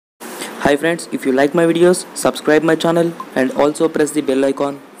Hi friends, if you like my videos, subscribe my channel and also press the bell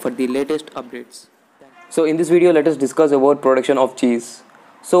icon for the latest updates. So in this video, let us discuss about production of cheese.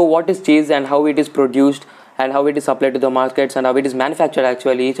 So what is cheese and how it is produced and how it is supplied to the markets and how it is manufactured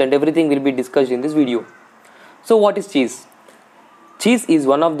actually, each and everything will be discussed in this video. So what is cheese? Cheese is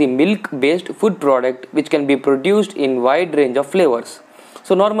one of the milk-based food product which can be produced in wide range of flavors.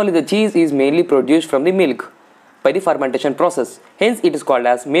 So normally the cheese is mainly produced from the milk by the fermentation process. Hence it is called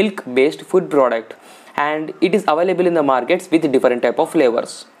as milk-based food product, and it is available in the markets with different type of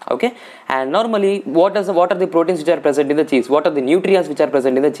flavors. Okay, and normally what are the proteins which are present in the cheese? What are the nutrients which are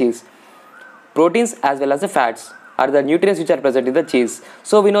present in the cheese? Proteins as well as the fats are the nutrients which are present in the cheese.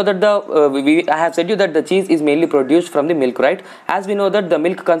 So we know that I have said you that the cheese is mainly produced from the milk, right? As we know that the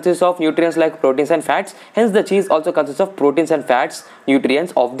milk consists of nutrients like proteins and fats, hence the cheese also consists of proteins and fats,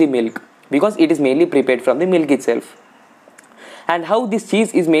 nutrients of the milk, because it is mainly prepared from the milk itself. And how this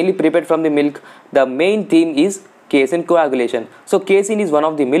cheese is mainly prepared from the milk, the main theme is casein coagulation. So casein is one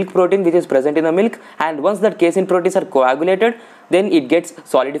of the milk protein which is present in the milk, and once that casein proteins are coagulated, then it gets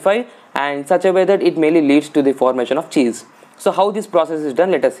solidified and in such a way that it mainly leads to the formation of cheese. So how this process is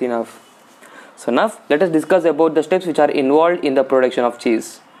done, let us see now. So now let us discuss about the steps which are involved in the production of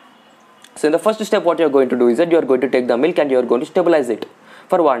cheese. So in the first step, what you are going to do is that you are going to take the milk and you are going to stabilize it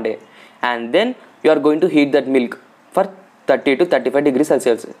for 1 day, and then you are going to heat that milk for 30 to 35 degrees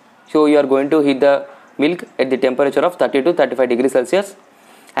Celsius. So you are going to heat the milk at the temperature of 30 to 35 degrees Celsius,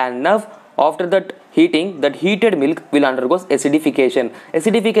 and now after that heating, that heated milk will undergo acidification.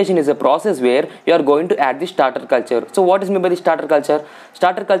 Acidification is a process where you are going to add the starter culture. So what is meant by the starter culture?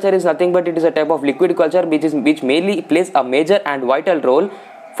 Starter culture is nothing but it is a type of liquid culture which mainly plays a major and vital role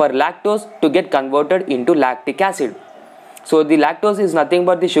for lactose to get converted into lactic acid. So the lactose is nothing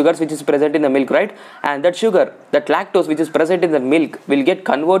but the sugars which is present in the milk, right? And that sugar, that lactose which is present in the milk will get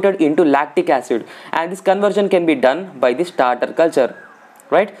converted into lactic acid, and this conversion can be done by the starter culture,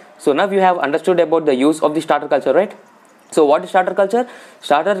 right? So now you have understood about the use of the starter culture, right? So what is starter culture?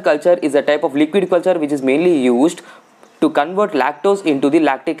 Starter culture is a type of liquid culture which is mainly used to convert lactose into the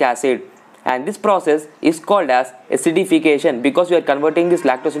lactic acid, and this process is called as acidification, because you are converting this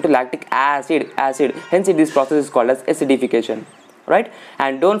lactose into lactic acid. Hence this process is called as acidification, right?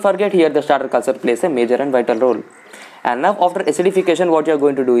 And don't forget, here the starter culture plays a major and vital role. And now after acidification, what you are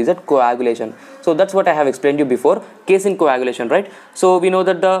going to do is that coagulation. So that's what I have explained you before, casein coagulation, right? So we know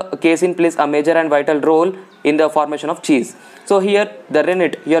that the casein plays a major and vital role in the formation of cheese. So here the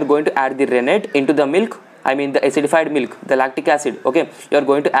rennet, you are going to add the rennet into the milk, I mean the acidified milk, the lactic acid. Okay, you are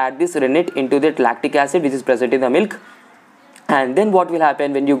going to add this rennet into that lactic acid which is present in the milk, and then what will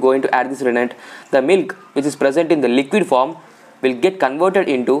happen when you are going to add this rennet? The milk which is present in the liquid form will get converted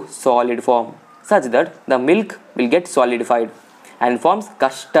into solid form, such that the milk will get solidified and forms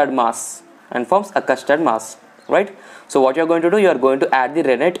custard mass, right? So what you are going to do, you are going to add the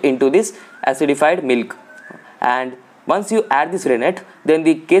rennet into this acidified milk, and once you add this rennet, then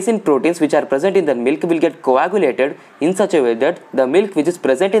the casein proteins which are present in the milk will get coagulated in such a way that the milk which is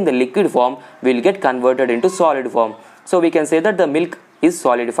present in the liquid form will get converted into solid form. So we can say that the milk is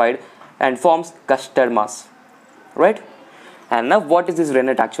solidified and forms custard mass, right? And now what is this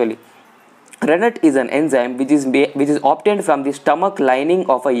rennet actually? Rennet is an enzyme which is obtained from the stomach lining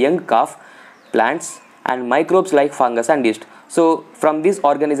of a young calf, plants and microbes like fungus and yeast. So from these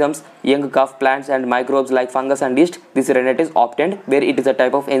organisms, young calf, plants and microbes like fungus and yeast, this rennet is obtained, where it is a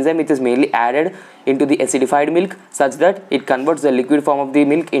type of enzyme which is mainly added into the acidified milk, such that it converts the liquid form of the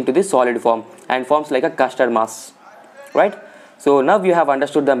milk into the solid form and forms like a custard mass, right? So now you have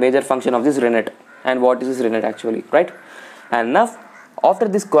understood the major function of this rennet and what is this rennet actually, right? And now after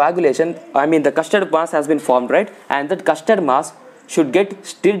this coagulation, I mean the custard mass has been formed, right? And that custard mass should get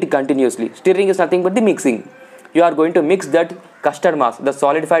stirred continuously. Stirring is nothing but the mixing. You are going to mix that custard mass, the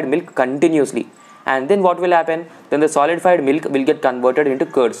solidified milk, continuously, and then what will happen? Then the solidified milk will get converted into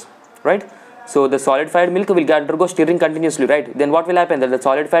curds, right? So the solidified milk will undergo stirring continuously, right? Then what will happen? That the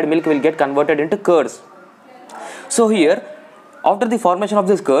solidified milk will get converted into curds. So here, after the formation of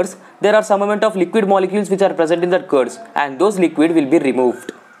these curds, there are some amount of liquid molecules which are present in that curds, and those liquid will be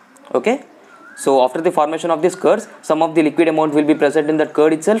removed. Okay, so after the formation of these curds, some of the liquid amount will be present in that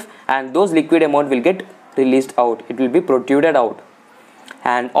curd itself, and those liquid amount will get released out, it will be protruded out.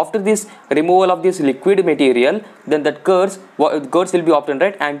 And after this removal of this liquid material, then that curds will be obtained,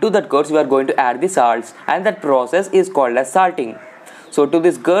 right? And to that curds we are going to add the salts, and that process is called as salting. So to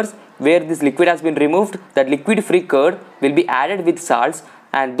this curds, where this liquid has been removed, that liquid free curd will be added with salts,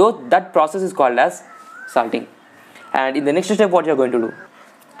 and that process is called as salting. And in the next step, what you are going to do,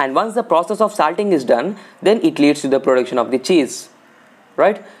 and once the process of salting is done, then it leads to the production of the cheese,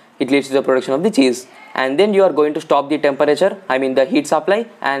 right? it leads to the production of the cheese. And then you are going to stop the temperature, I mean the heat supply,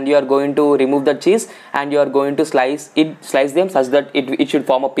 and you are going to remove the cheese, and you are going to slice them such that it should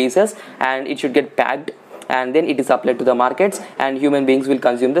form a pieces, and it should get packed, and then it is supplied to the markets, and human beings will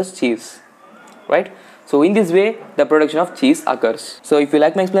consume this cheese, right? So in this way the production of cheese occurs. So if you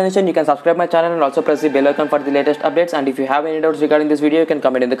like my explanation, you can subscribe my channel and also press the bell icon for the latest updates, and if you have any doubts regarding this video, you can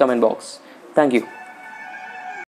comment in the comment box. Thank you.